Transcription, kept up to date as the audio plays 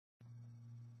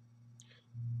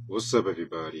What's up,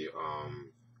 everybody?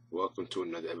 Welcome to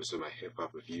another episode of my hip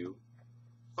hop review.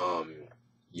 Um,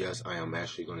 yes, I am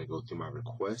actually going to go through my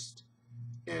request,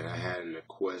 and I had a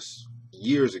request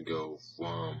years ago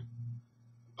from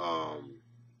um,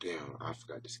 damn, I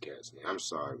forgot this cat's name. I'm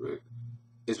sorry, but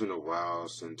it's been a while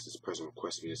since this person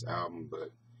requested me this album.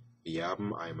 But the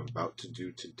album I am about to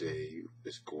do today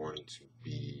is going to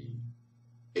be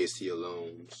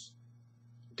Aceyalone's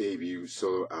debut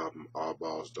solo album, All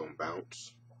Balls Don't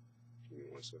Bounce. Give me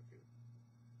 1 second.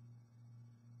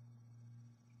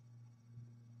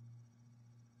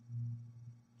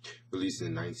 Released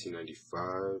in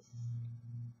 1995.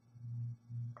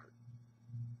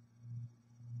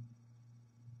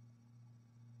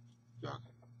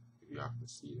 Y'all can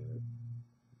see that.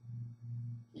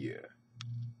 Yeah.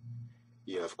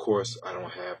 Yeah, of course, I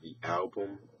don't have the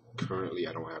album. Currently,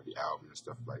 I don't have the album and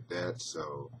stuff like that.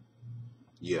 So,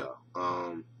 yeah.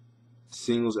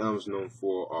 Singles albums known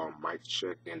for are Mic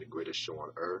Check and The Greatest Show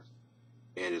on Earth.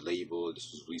 And the label,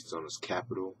 this was released on as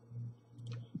Capitol.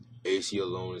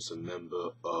 Aceyalone is a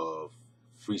member of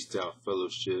Freestyle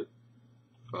Fellowship,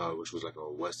 which was like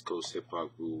a West Coast hip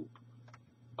hop group.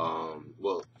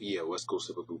 West Coast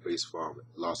hip hop group based from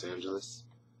Los Angeles.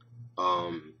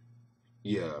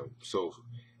 Yeah, so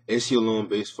Aceyalone,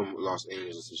 based from Los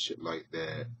Angeles and shit like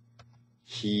that,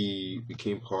 he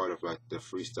became part of like the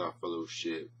Freestyle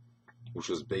Fellowship, which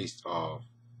was based off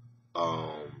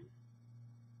um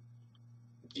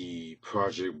the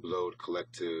Project Blowed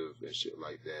Collective and shit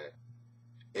like that.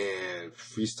 And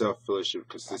Freestyle Fellowship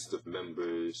consists of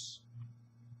members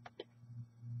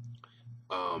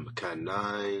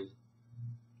K9,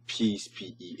 Peace,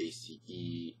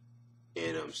 Peace,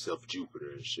 and Self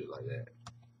Jupiter and shit like that.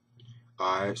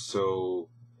 Alright, so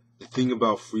the thing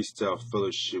about Freestyle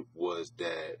Fellowship was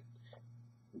that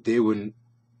they were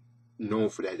known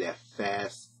for that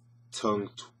fast tongue,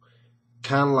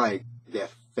 kind of like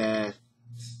that fast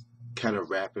kind of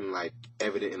rapping, like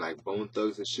evident in like Bone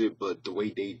Thugs and shit. But the way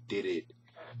they did it,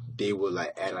 they would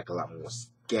like add like a lot more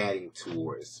scatting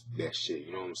towards that shit.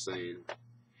 You know what I'm saying?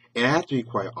 And I have to be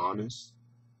quite honest.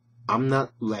 I'm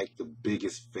not like the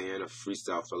biggest fan of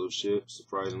Freestyle Fellowship,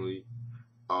 surprisingly.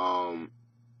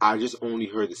 I just only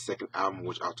heard the second album,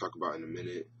 which I'll talk about in a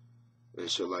minute, and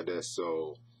shit like that.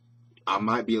 So I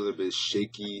might be a little bit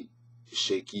shaky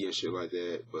and shit like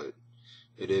that, but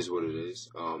it is what it is.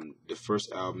 The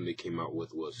first album they came out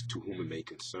with was To Whom It May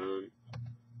Concern.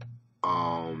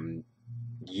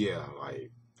 Yeah,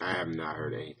 like I have not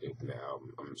heard anything from that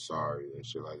album. I'm sorry and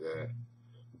shit like that.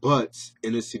 But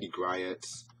Inner City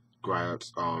Griots, in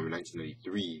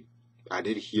 1993, I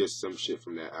did hear some shit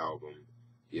from that album.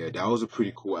 Yeah, that was a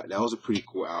pretty cool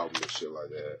album and shit like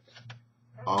that.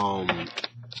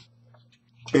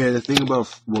 And the thing about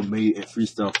what made it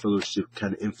Freestyle Fellowship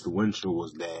kind of influential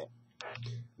was that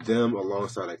them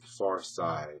alongside like Far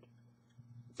Side,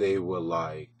 they were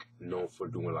like known for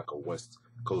doing like a West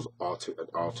Coast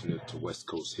alternate to West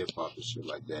Coast hip hop and shit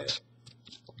like that.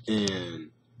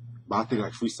 But I think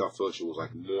like Freestyle Fellowship was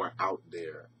like more out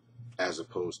there as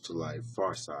opposed to like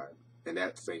Far Side, and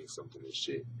that's saying something and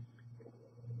shit.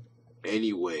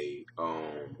 Anyway,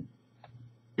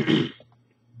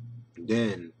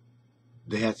 then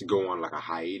they had to go on like a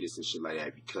hiatus and shit like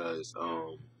that because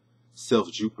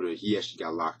Self Jupiter, he actually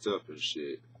got locked up and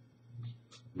shit.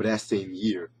 But that same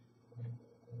year,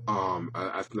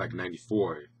 I feel like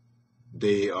 94,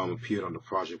 they appeared on the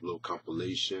Project Blue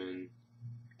compilation,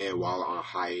 and while on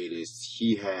hiatus,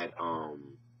 he had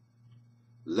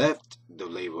left the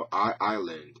label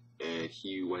Island, and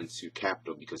he went to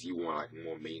Capitol because he wanted like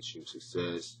more mainstream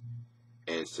success,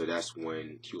 and so that's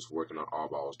when he was working on All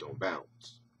Balls Don't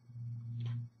Bounce.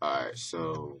 Alright,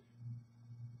 so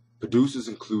producers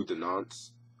include the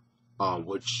Nonce,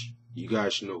 which you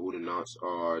guys should know who the Nonce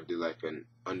are. They're like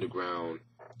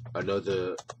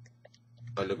another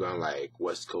underground like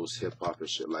West Coast hip hop and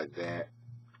shit like that.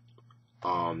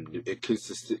 It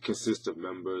consists of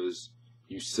members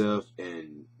Yusef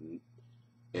and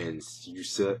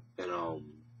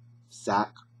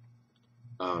Sack.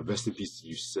 Rest in peace to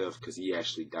Yusef, because he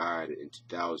actually died in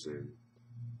 2000.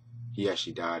 He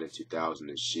actually died in 2000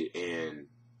 and shit, and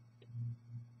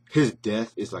his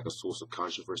death is like a source of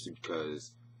controversy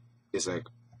because it's like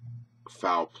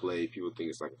foul play. People think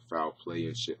it's like a foul play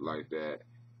and shit like that,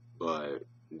 but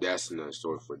that's another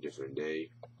story for a different day.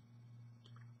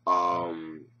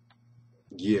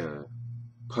 Yeah.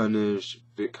 Punish,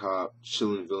 Vic Hop,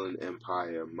 Chillin' Villain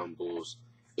Empire, Mumbles,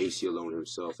 Aceyalone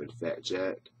himself, and Fat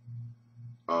Jack.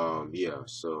 Yeah,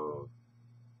 so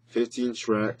 15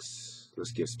 tracks.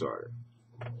 Let's get started.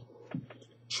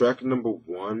 Track number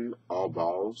 1, All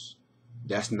Balls.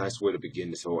 That's a nice way to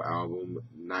begin this whole album.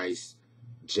 Nice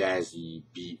jazzy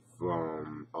beat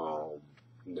from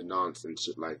the nonsense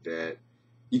shit like that.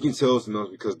 You can tell it's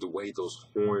nonsense because the way those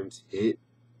horns hit.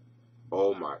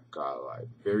 Oh my god, like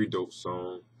very dope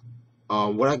song.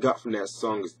 What I got from that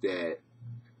song is that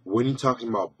when he's talking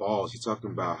about balls, he's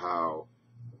talking about how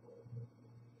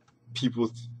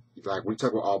people like when you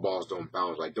talk about all balls don't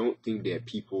bounce, like don't think that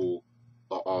people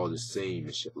are all the same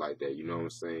and shit like that. You know what I'm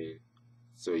saying?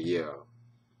 So yeah,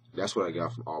 that's what I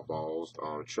got from All Balls.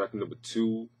 Track number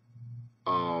 2,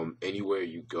 Anywhere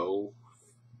You Go.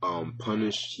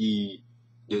 Punish, he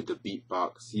did the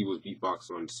beatbox. He was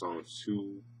beatboxing on the song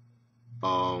too.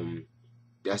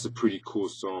 That's a pretty cool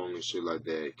song and shit like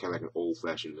that. Kind of like an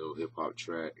old-fashioned little hip-hop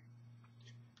track.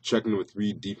 Track number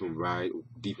 3, Deep and Wide,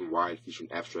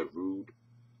 featuring Abstract Rude.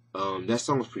 That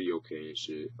song was pretty okay and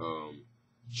shit.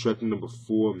 Track number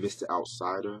 4, Mr.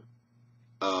 Outsider.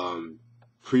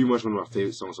 Pretty much one of my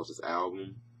favorite songs off this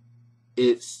album.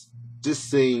 It's just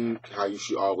saying how you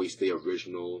should always stay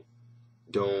original.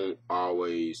 Don't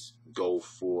always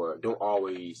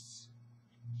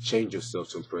change yourself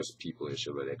to impress people and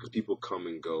shit like that. Because people come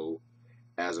and go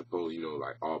as opposed,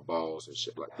 like all balls and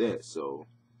shit like that. So,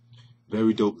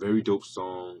 very dope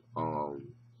song.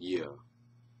 Yeah.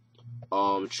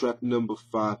 Track number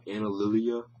 5, Anna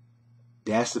Lilia.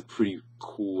 That's a pretty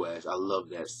cool ass. I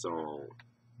love that song.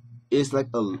 It's like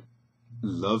a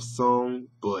love song,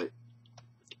 but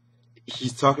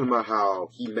he's talking about how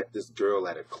he met this girl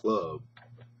at a club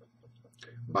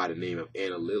by the name of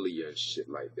Anna Lilia and shit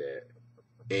like that.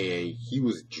 And he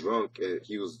was drunk and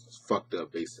he was fucked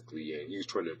up basically, and he was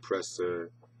trying to impress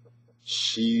her.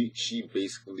 She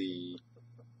basically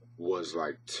was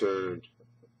like turned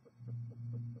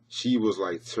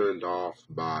off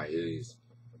by his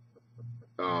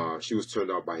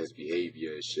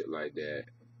behavior and shit like that.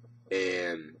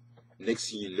 And next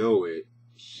thing you know it,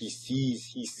 he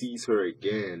sees her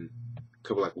again a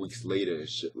couple like weeks later and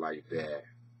shit like that.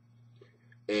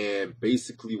 And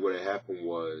basically what had happened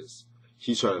was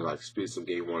he tried to like spit some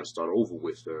game, wanted to start over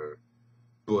with her,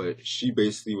 but she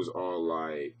basically was all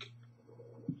like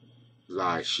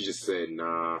she just said,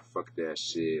 nah, fuck that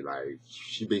shit. Like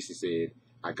she basically said,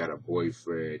 I got a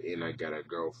boyfriend and I got a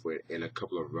girlfriend and a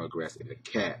couple of rugrats and a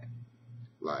cat.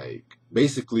 Like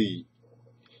basically,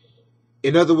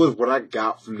 in other words, what I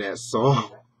got from that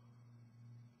song,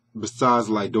 besides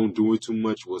like don't do it too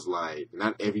much, was like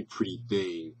not every pretty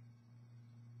thing.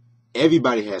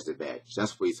 Everybody has the baggage.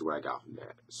 That's basically what I got from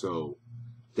that. So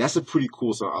that's a pretty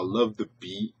cool song. I love the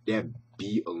beat. That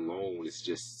beat alone is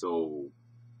just so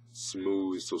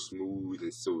smooth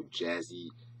and so jazzy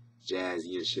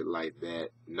and shit like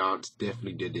that. Nons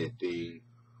definitely did their thing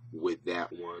with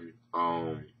that one.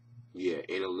 Yeah,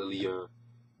 Anna Lilia,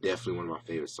 definitely one of my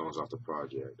favorite songs off the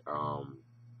project.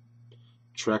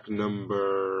 Track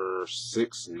number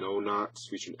 6, No Knots,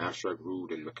 featuring Abstract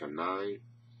Rude and Mecca 9.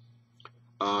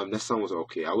 That song was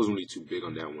okay. I wasn't really too big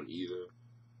on that one either.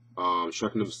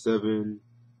 Track number 7,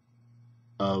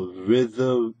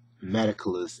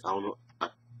 Rhythmaticalist. I don't know. I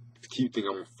keep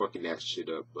thinking I'm fucking that shit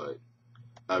up, but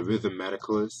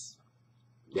Rhythmaticalist.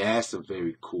 That's a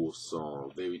very cool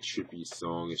song, very trippy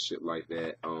song and shit like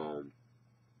that.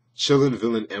 Chillin'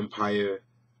 Villain Empire,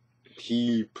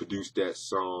 he produced that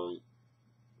song,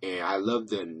 and I love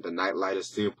the Nightlighter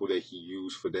sample that he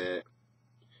used for that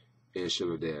and shit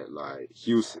like that. Like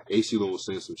Aceyalone was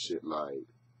saying some shit like,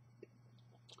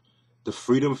 the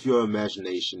freedom of your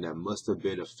imagination that must have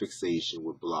been a fixation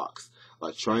with blocks,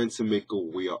 like trying to make a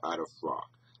wheel out of rock,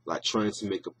 like trying to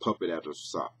make a puppet out of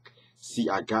sock. See,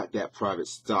 I got that private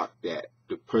stock, that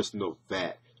the personal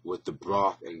vat with the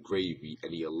broth and gravy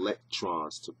and the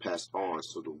electrons to pass on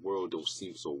so the world don't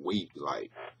seem so wavy. Like,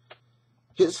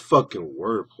 his fucking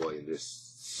wordplay is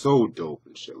so dope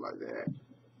and shit like that.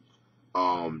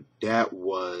 That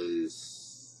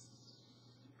was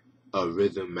a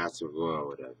Rhythmaticalist or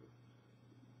whatever.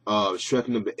 Track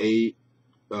number 8,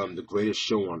 The Greatest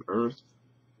Show on Earth.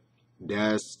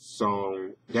 That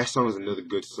song is another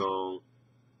good song.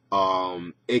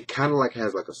 It kind of like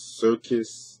has like a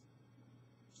circus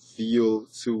feel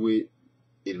to it,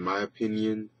 in my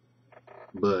opinion.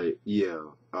 But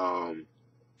yeah,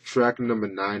 track number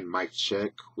 9, Mic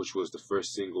Check, which was the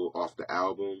first single off the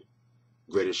album.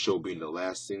 Greatest Show being the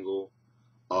last single.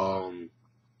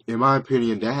 In my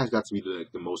opinion, that has got to be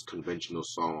the most conventional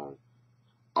song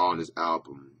on this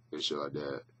album and shit like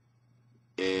that.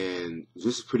 And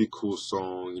this is a pretty cool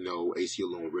song,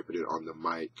 Aceyalone ripping it on the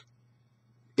mic.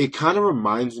 It kind of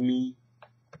reminds me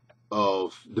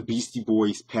of the Beastie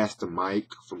Boys' Pass the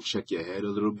Mic from Check Your Head a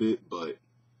little bit, but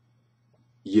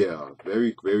Yeah,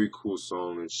 very, very cool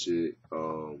song and shit.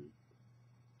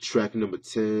 Track number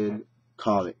 10,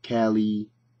 call it Cali,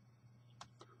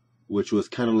 which was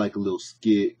kind of like a little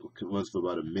skit, it runs for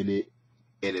about a minute,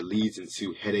 and it leads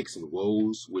into Headaches and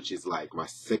Woes, which is like my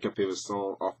second favorite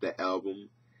song off that album.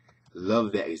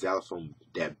 Love that Aceyalone,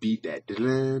 that beat, that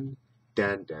dun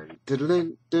dun dun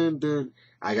dun dun dun.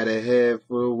 I got a head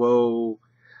full of woe,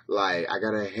 like I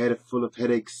got a head full of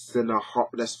headaches and a heart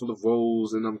that's full of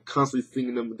woes, and I'm constantly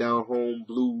singing them down home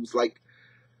blues. Like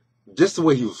just the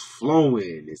way he was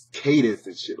flowing, his cadence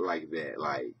and shit like that.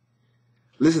 Like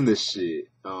listen to this shit.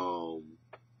 Let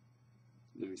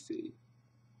me see.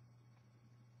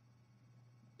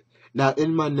 Now,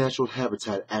 in my natural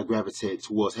habitat, I gravitate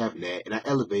towards having that, and I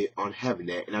elevate on having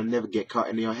that, and I never get caught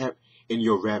in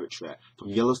your rabbit trap. From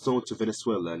Yellowstone to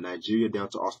Venezuela, Nigeria down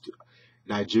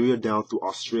through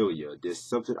Australia. There's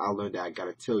something I learned that I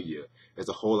gotta tell you. There's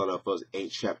a whole lot of us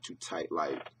ain't trapped too tight.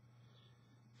 Like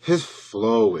his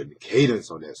flow and cadence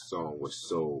on that song was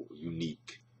so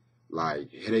unique.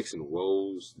 Like Headaches and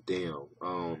Woes, damn.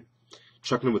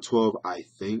 Track number 12, I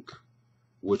think,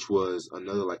 which was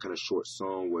another like kind of short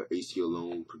song where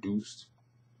Aceyalone produced.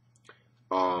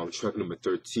 Track number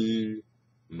 13,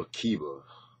 Makiba.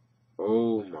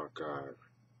 Oh my god.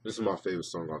 This is my favorite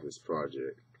song off this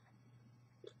project.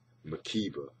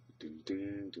 Makiba. Dun,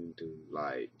 dun, dun, dun.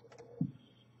 Like,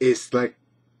 it's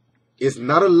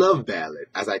not a love ballad,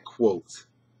 as I quote,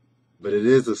 but it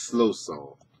is a slow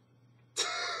song.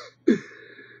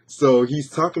 So he's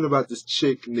talking about this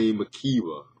chick named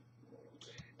Makiba.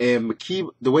 And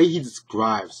Makiba, the way he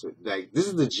describes her, like, this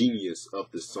is the genius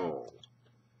of the song.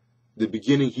 The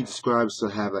beginning, he describes to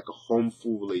have like a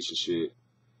homeful relationship.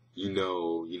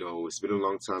 It's been a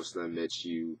long time since I met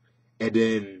you. And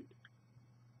then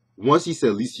once he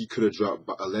said at least he could have dropped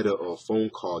a letter or a phone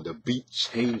call, the beat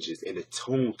changes and the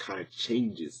tone kind of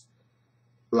changes.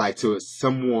 Like to a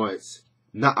somewhat,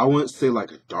 not, I wouldn't say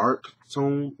like a dark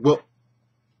tone. Well,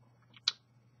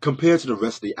 compared to the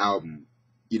rest of the album,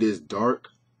 it is dark.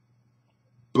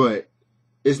 But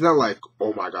it's not like,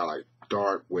 oh my god, like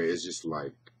dark where it's just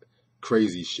like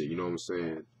crazy shit, you know what I'm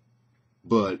saying?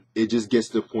 But it just gets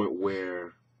to the point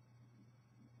where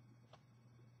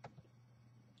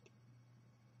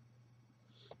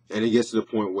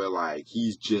like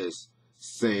he's just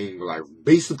saying like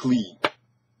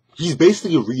he's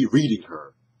basically reading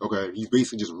her. Okay, he's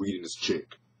basically just reading this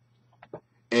chick.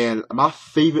 And my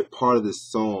favorite part of this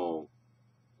song,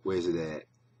 where's it at?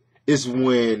 It's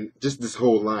when just this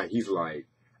whole line, he's like,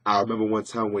 I remember one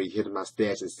time when he hit my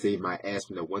stash and saved my ass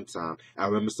from that one time. I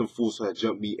remember some fools tried to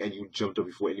jump me and you jumped up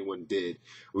before anyone did.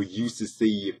 We used to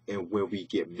save, and when we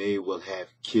get made, we'll have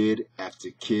kid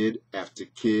after kid after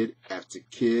kid after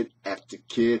kid after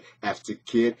kid after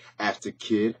kid after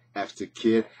kid after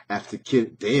kid after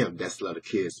kid. Damn, that's a lot of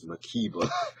kids, Makiba.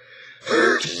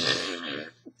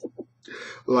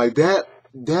 Like that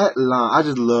line, I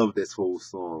just love this whole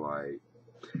song. Like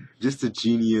just the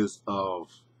genius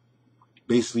of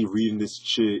basically reading this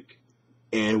chick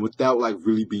and without like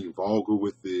really being vulgar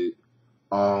with it,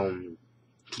 to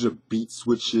the beat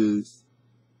switches,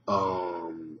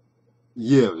 the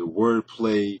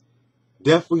wordplay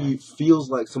definitely feels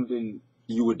like something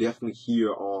you would definitely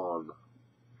hear on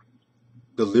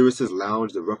the Lyricist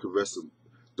Lounge, the Ruckus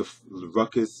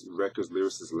Records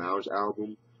Lyricist Lounge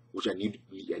album, which I need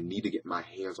to get my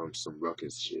hands on some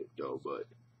Ruckus shit though. But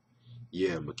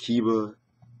yeah, Makiba,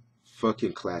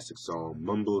 fucking classic song.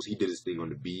 Mumbles, he did his thing on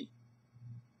the beat.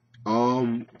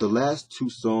 The last two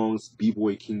songs,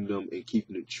 B-Boy Kingdom and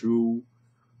Keeping It True,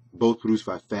 both produced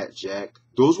by Fat Jack.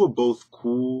 Those were both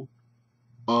cool.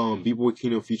 B-Boy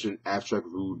Kingdom featuring Abstract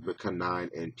Rude, Mecca9,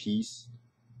 and Peace.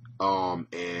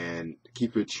 And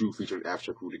Keeping It True featuring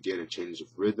Abstract Rude again and Change of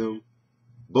Rhythm.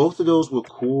 Both of those were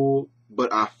cool,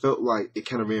 but I felt like it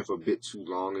kind of ran for a bit too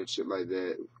long and shit like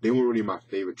that. They weren't really my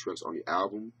favorite tracks on the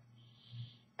album.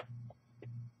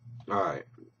 Alright.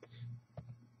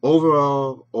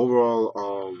 Overall,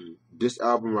 this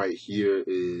album right here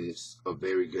is a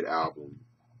very good album.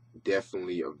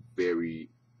 Definitely a very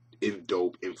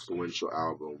dope, influential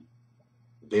album.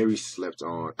 Very slept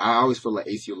on. I always feel like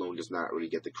Aceyalone does not really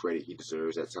get the credit he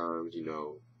deserves at times,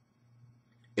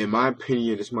 In my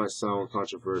opinion, this might sound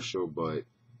controversial, but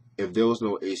if there was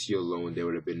no Aceyalone, there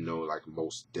would have been no, like,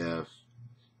 Most Def,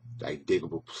 like,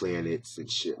 Diggable Planets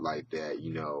and shit like that,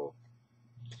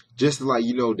 Just like,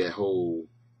 that whole,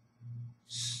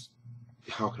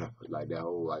 how can I put it, like, that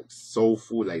whole, like,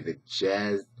 soulful, like, the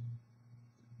jazz,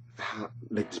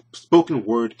 like, the spoken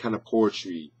word kind of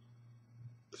poetry.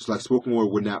 It's like spoken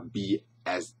word would not be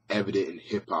as evident in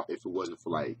hip-hop if it wasn't for,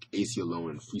 like,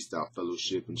 Aceyalone and Freestyle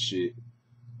Fellowship and shit.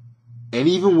 And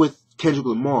even with Kendrick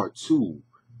Lamar too,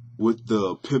 with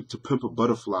the Pimp to Pimp a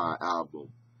Butterfly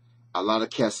album, a lot of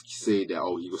cats say that,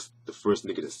 oh, he was the first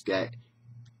nigga to scat.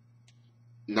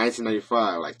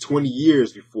 1995, like 20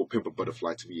 years before Pimp a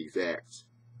Butterfly to be exact.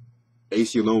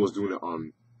 Aceyalone was doing it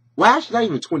on, well, actually not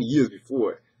even 20 years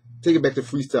before. Take it back to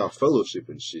Freestyle Fellowship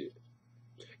and shit.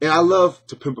 And I love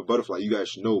To Pimp a Butterfly, you guys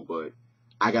should know, but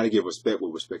I gotta give respect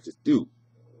where respect is due.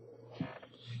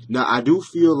 Now, I do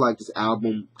feel like this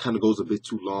album kind of goes a bit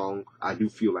too long. I do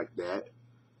feel like that.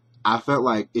 I felt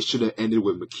like it should have ended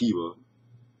with Makiba,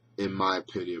 in my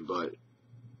opinion, but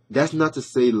that's not to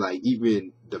say like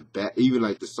even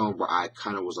like the song where I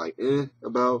kind of was like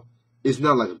about, it's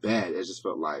not like bad. It just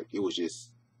felt like it was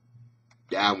just,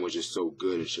 the album was just so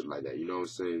good and shit like that. You know what I'm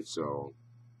saying? So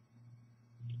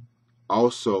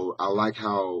also I like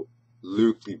how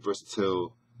lyrically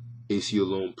versatile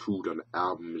Aceyalone proved on the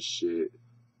album and shit.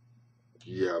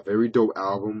 Yeah, very dope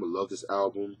album. I love this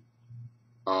album.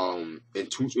 In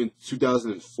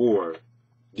 2004,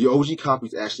 the OG copy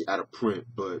is actually out of print,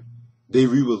 but they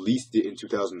re-released it in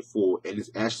 2004, and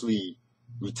it's actually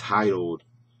retitled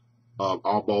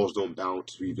All Balls Don't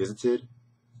Bounce Revisited.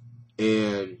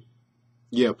 And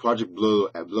yeah, Project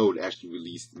Blood actually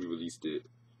re-released it,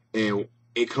 and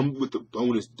it comes with a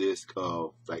bonus disc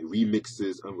of like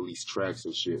remixes, unreleased tracks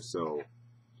and shit. So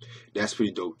that's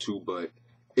pretty dope too. But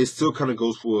it still kind of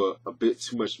goes for a bit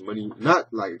too much money.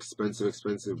 Not like expensive,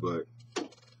 but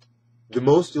the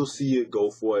most you'll see it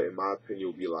go for, in my opinion,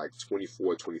 will be like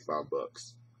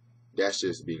 $24-$25. That's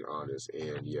just being honest.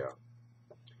 And yeah.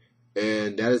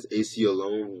 And that is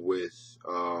Aceyalone with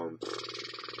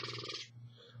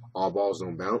All Balls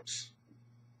Don't Bounce.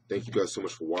 Thank you guys so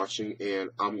much for watching. And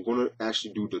I'm going to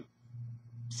actually do the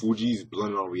Fugees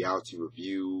Blended on Reality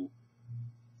review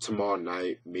tomorrow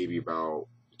night, maybe about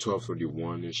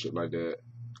 12:31 and shit like that.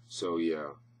 So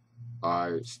yeah.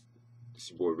 Alright. It's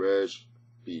your boy Reg.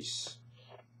 Peace.